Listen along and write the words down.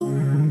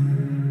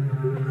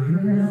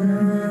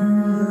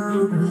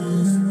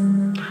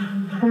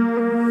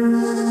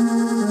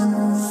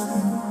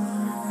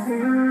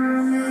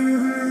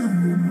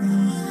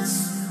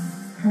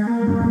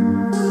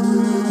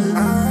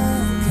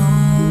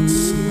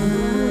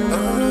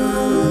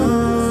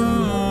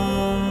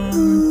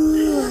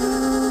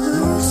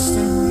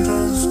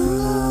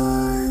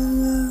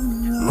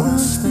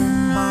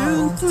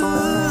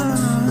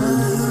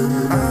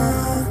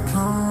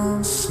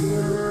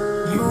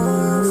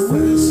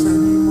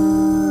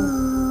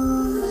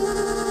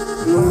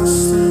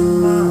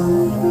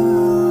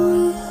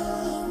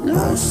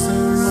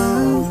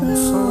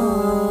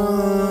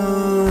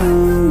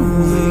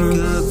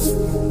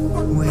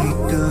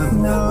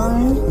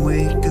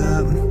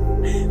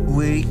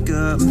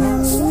up,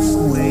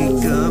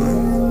 wake up,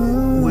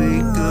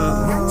 wake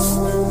up,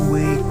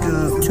 wake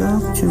up.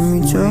 Talk to me,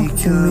 talk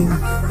to me.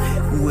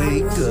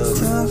 Wake up,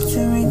 Talk to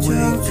me,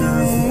 talk to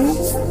me.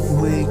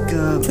 wake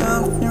up,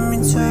 Talk to me,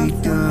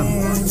 wake up,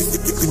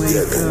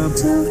 wake up,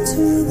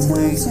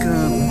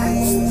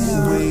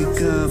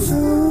 wake up, wake up,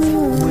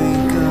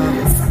 wake up.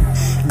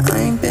 I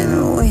ain't been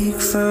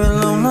awake for a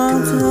long,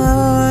 long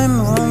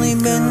time. I've only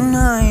been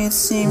high, it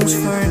seems,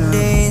 for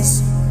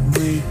days.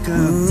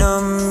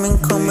 Numb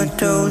and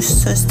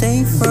comatose, I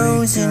stay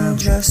frozen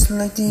just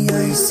like the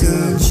Ice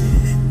Age.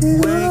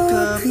 Wake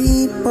up,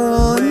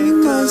 people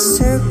in my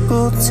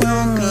circle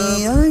tell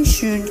me I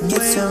should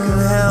get some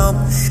help.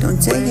 Don't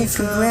take it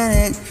for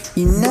granted,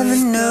 you never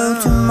know,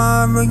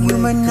 tomorrow you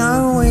might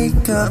not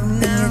wake up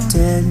and you're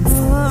dead.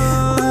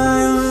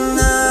 I'm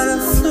not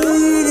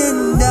afraid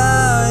to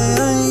die,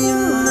 I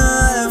am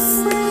not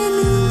afraid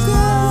to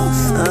go,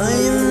 I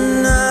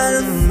am not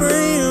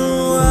afraid of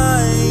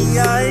why,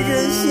 I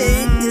just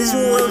hate this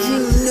world, you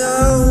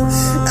know.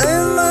 I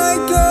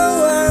might go,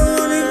 I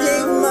wanna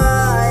take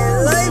my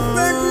life,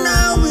 but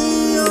now we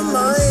on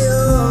my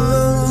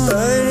own.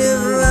 But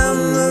if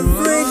I'm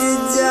afraid to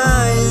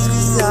die, it's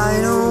 'cause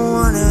I don't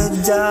wanna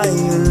die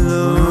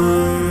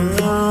alone.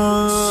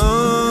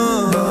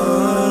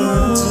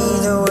 See,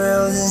 the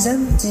world is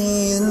empty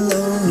and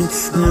lonely.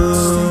 No,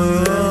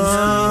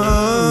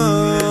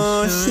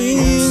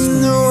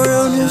 seeing the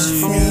world just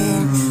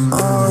fade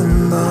on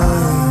by.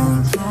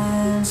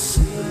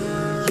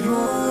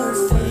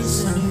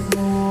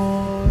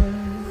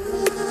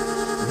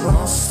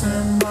 Lost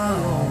in my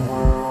own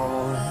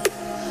world,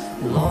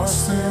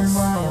 lost in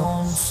my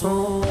own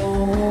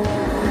soul.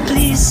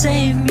 Please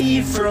save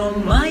me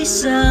from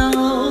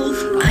myself.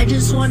 I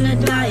just wanna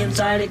die, I'm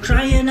tired of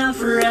crying out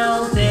for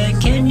help.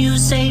 And can you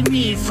save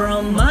me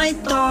from my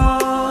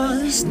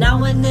thoughts?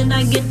 Now and then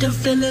I get to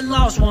feeling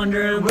lost,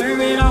 wondering where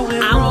it all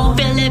went wrong. I won't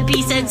feel at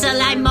peace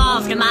until I'm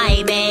off to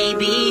my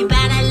baby.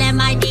 Better let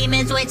my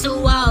demons way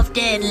too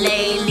often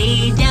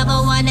lately.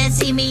 Devil wanna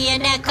see me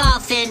in that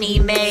coffin he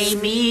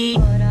made me,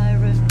 but I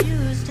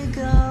refuse to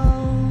go.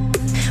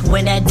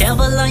 When that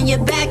devil on your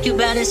back, you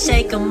better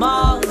shake him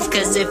off.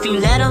 Cause if you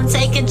let him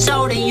take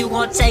control, then you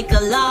gon' take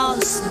a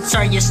loss.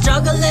 Turn your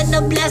struggle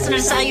into blessing,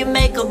 that's how you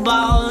make a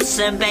boss.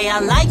 And babe, I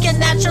like your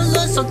natural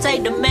look, so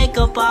take the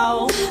makeup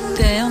off.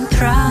 Babe, I'm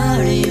proud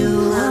of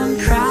you, I'm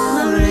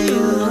proud of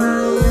you.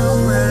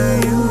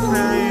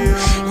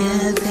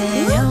 Yeah,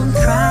 babe, I'm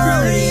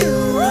proud of you,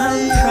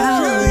 I'm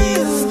proud of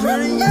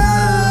you.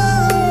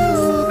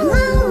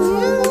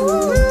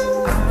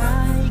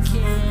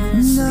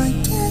 I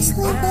can't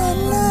sleep at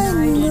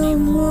night no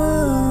more.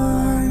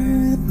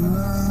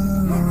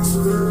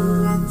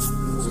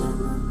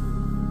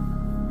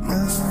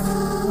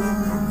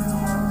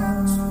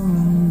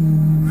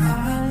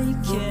 I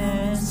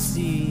can't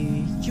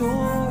see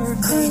your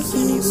face I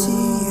can't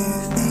see